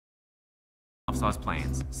Lifesize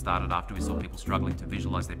Plans started after we saw people struggling to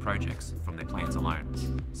visualise their projects from their plans alone.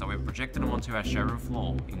 So we've projected them onto our showroom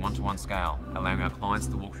floor in 1:1 scale, allowing our clients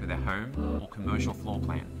to walk through their home or commercial floor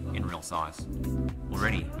plan in real size.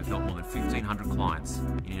 Already, we've helped more than 1,500 clients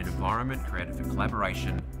in an environment created for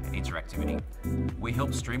collaboration and interactivity. We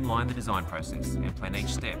help streamline the design process and plan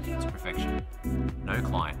each step to perfection. No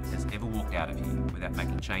client has ever walked out of here without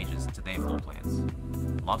making changes to their floor plans.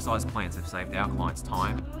 Lifesize Plans have saved our clients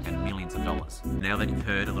time and millions of dollars. Now that you've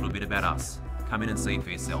heard a little bit about us, come in and see it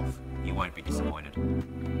for yourself. You won't be disappointed.